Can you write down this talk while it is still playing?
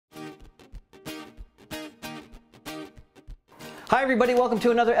Hi everybody, welcome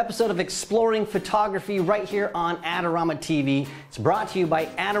to another episode of Exploring Photography right here on Adorama TV. It's brought to you by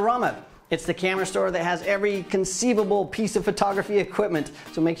Adorama. It's the camera store that has every conceivable piece of photography equipment,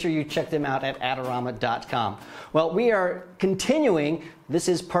 so make sure you check them out at adorama.com. Well, we are continuing. This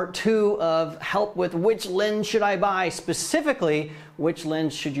is part 2 of help with which lens should I buy, specifically which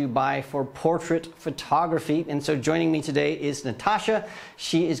lens should you buy for portrait photography. And so joining me today is Natasha.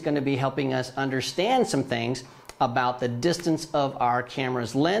 She is going to be helping us understand some things about the distance of our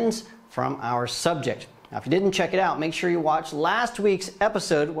camera's lens from our subject. Now, if you didn't check it out, make sure you watch last week's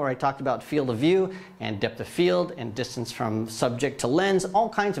episode where I talked about field of view and depth of field and distance from subject to lens, all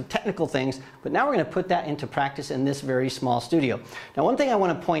kinds of technical things, but now we're going to put that into practice in this very small studio. Now, one thing I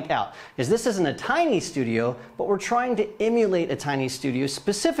want to point out is this isn't a tiny studio, but we're trying to emulate a tiny studio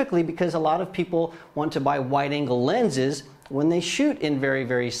specifically because a lot of people want to buy wide-angle lenses when they shoot in very,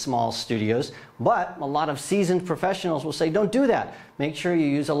 very small studios, but a lot of seasoned professionals will say, don't do that. Make sure you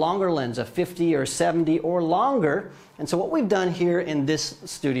use a longer lens, a 50 or 70 or longer. And so what we've done here in this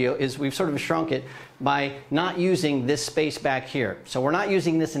studio is we've sort of shrunk it by not using this space back here. So we're not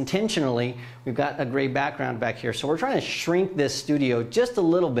using this intentionally. We've got a gray background back here. So we're trying to shrink this studio just a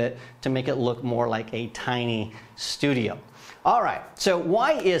little bit to make it look more like a tiny studio. All right, so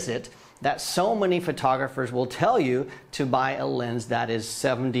why is it that so many photographers will tell you to buy a lens that is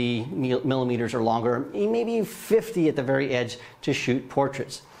 70 millimeters or longer, maybe 50 at the very edge, to shoot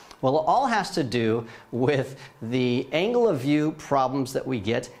portraits? Well, it all has to do with the angle of view problems that we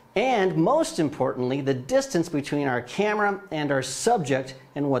get, and most importantly, the distance between our camera and our subject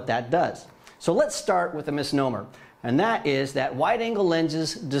and what that does. So let's start with a misnomer, and that is that wide-angle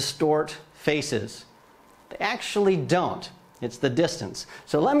lenses distort faces. They actually don't. It's the distance.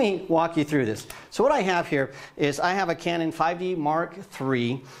 So let me walk you through this. So what I have here is I have a Canon 5D Mark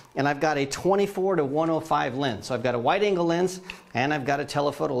III, and I've got a 24 to 105 lens. So I've got a wide-angle lens and I've got a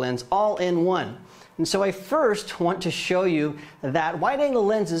telephoto lens all in one. And so I first want to show you that wide-angle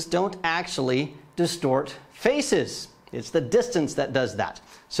lenses don't actually distort faces. It's the distance that does that.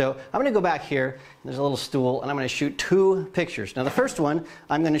 So I'm going to go back here. There's a little stool, and I'm going to shoot 2 pictures. Now the first one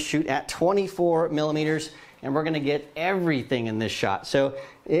I'm going to shoot at 24 millimeters. And we're going to get everything in this shot. So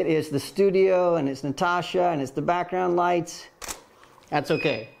it is the studio, and it's Natasha, and it's the background lights. That's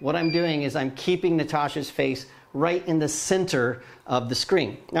okay. What I'm doing is I'm keeping Natasha's face right in the center of the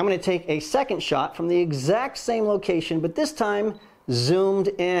screen. Now I'm going to take a second shot from the exact same location, but this time zoomed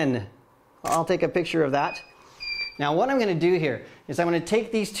in. I'll take a picture of that. Now what I'm going to do here is I'm going to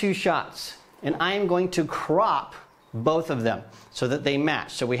take these 2 shots, and I am going to crop both of them so that they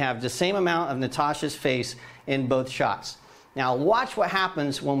match. So we have the same amount of Natasha's face in both shots. Now watch what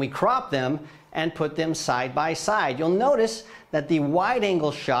happens when we crop them and put them side by side. You'll notice that the wide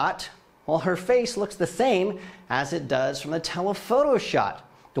angle shot, well, her face looks the same as it does from the telephoto shot.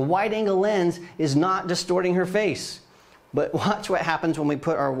 The wide angle lens is not distorting her face. But watch what happens when we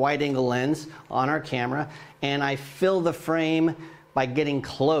put our wide angle lens on our camera and I fill the frame by getting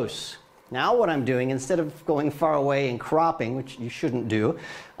close. Now what I'm doing, instead of going far away and cropping, which you shouldn't do,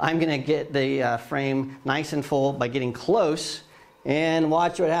 I'm going to get the frame nice and full by getting close. And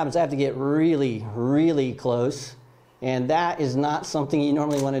watch what happens. I have to get really, really close. And that is not something you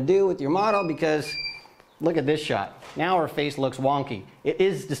normally want to do with your model, because look at this shot. Now her face looks wonky. It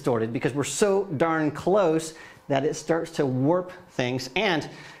is distorted because we're so darn close that it starts to warp things, and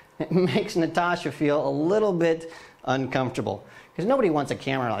it makes Natasha feel a little bit uncomfortable. Because nobody wants a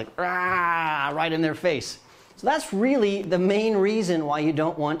camera like right in their face. So that's really the main reason why you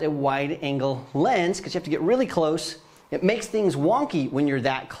don't want a wide angle lens, because you have to get really close. It makes things wonky when you're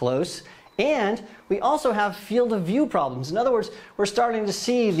that close. And we also have field of view problems. In other words, we're starting to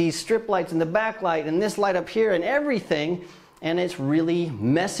see these strip lights in the backlight and this light up here and everything, and it's really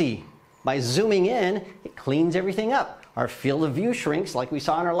messy. By zooming in, it cleans everything up. Our field of view shrinks like we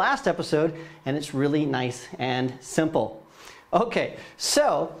saw in our last episode, and it's really nice and simple. Okay,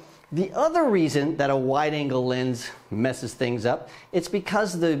 so the other reason that a wide-angle lens messes things up, it's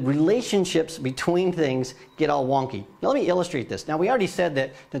because the relationships between things get all wonky. Now let me illustrate this. Now we already said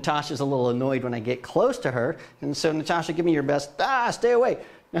that Natasha's a little annoyed when I get close to her, and so Natasha, give me your best. Stay away.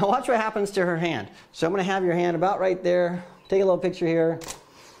 Now watch what happens to her hand. So I'm going to have your hand about right there. Take a little picture here.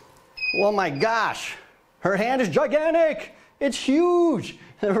 Oh my gosh, her hand is gigantic. It's huge.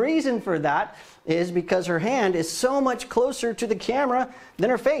 The reason for that is because her hand is so much closer to the camera than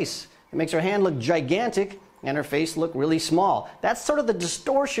her face. It makes her hand look gigantic and her face look really small. That's sort of the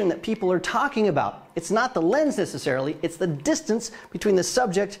distortion that people are talking about. It's not the lens necessarily, it's the distance between the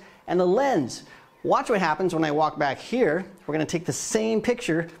subject and the lens. Watch what happens when I walk back here. We're going to take the same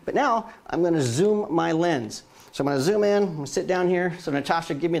picture, but now I'm going to zoom my lens. So I'm going to zoom in, I'm going to sit down here. So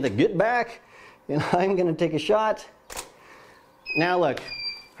Natasha, give me the get back, and I'm going to take a shot. Now look,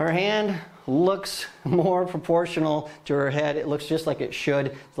 her hand looks more proportional to her head. It looks just like it should.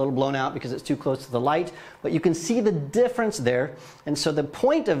 It's a little blown out because it's too close to the light, but you can see the difference there. And so the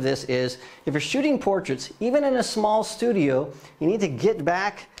point of this is, if you're shooting portraits, even in a small studio, you need to get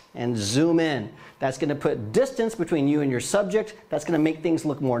back and zoom in. That's going to put distance between you and your subject. That's going to make things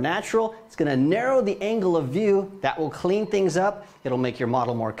look more natural. It's going to narrow the angle of view. That will clean things up. It'll make your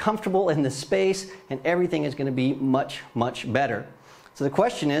model more comfortable in the space, and everything is going to be much, much better. So the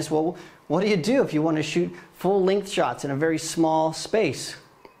question is, well, what do you do if you want to shoot full-length shots in a very small space?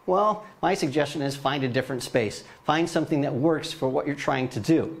 Well, my suggestion is find a different space. Find something that works for what you're trying to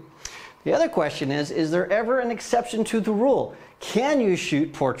do. The other question is there ever an exception to the rule? Can you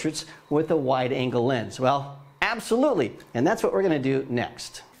shoot portraits with a wide-angle lens? Well, absolutely, and that's what we're going to do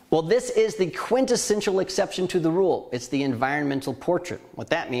next. Well, this is the quintessential exception to the rule. It's the environmental portrait. What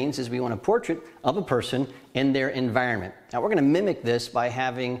that means is we want a portrait of a person in their environment. Now, we're going to mimic this by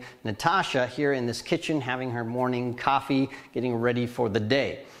having Natasha here in this kitchen having her morning coffee, getting ready for the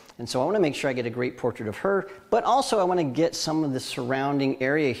day. And so I want to make sure I get a great portrait of her, but also I want to get some of the surrounding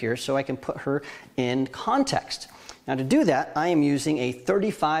area here so I can put her in context. Now, to do that, I am using a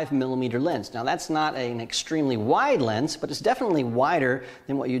 35mm lens. Now, that's not an extremely wide lens, but it's definitely wider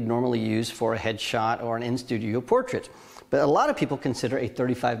than what you'd normally use for a headshot or an in-studio portrait. But a lot of people consider a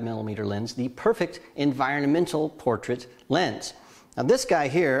 35mm lens the perfect environmental portrait lens. Now, this guy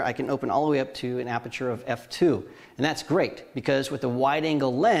here, I can open all the way up to an aperture of f2. And that's great, because with a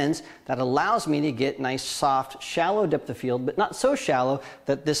wide-angle lens, that allows me to get nice, soft, shallow depth of field, but not so shallow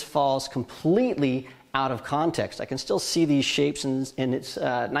that this falls completely out of context. I can still see these shapes, and it's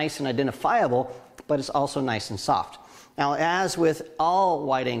nice and identifiable, but it's also nice and soft. Now, as with all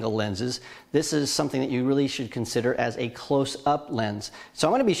wide-angle lenses, this is something that you really should consider as a close-up lens. So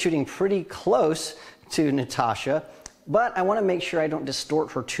I'm going to be shooting pretty close to Natasha, but I want to make sure I don't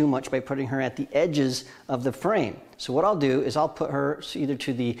distort her too much by putting her at the edges of the frame. So what I'll do is I'll put her either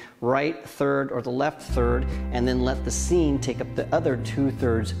to the right third or the left third, and then let the scene take up the other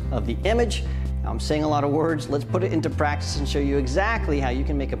 2/3 of the image. Now, I'm saying a lot of words. Let's put it into practice and show you exactly how you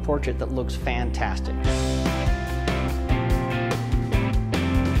can make a portrait that looks fantastic.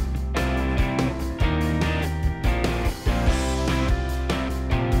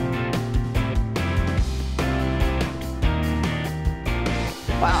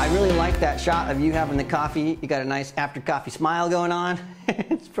 Wow, I really like that shot of you having the coffee. You got a nice after coffee smile going on.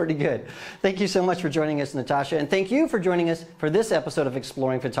 It's pretty good. Thank you so much for joining us, Natasha, and thank you for joining us for this episode of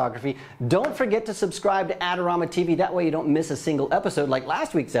Exploring Photography. Don't forget to subscribe to Adorama TV. That way you don't miss a single episode like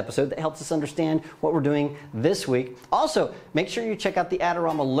last week's episode that helps us understand what we're doing this week. Also, make sure you check out the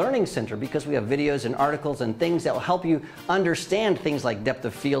Adorama Learning Center, because we have videos and articles and things that will help you understand things like depth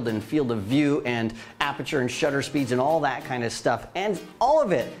of field and field of view and aperture and shutter speeds and all that kind of stuff. And all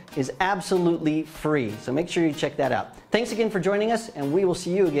of it is absolutely free. So make sure you check that out. Thanks again for joining us, and we will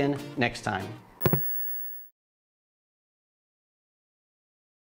see you again next time.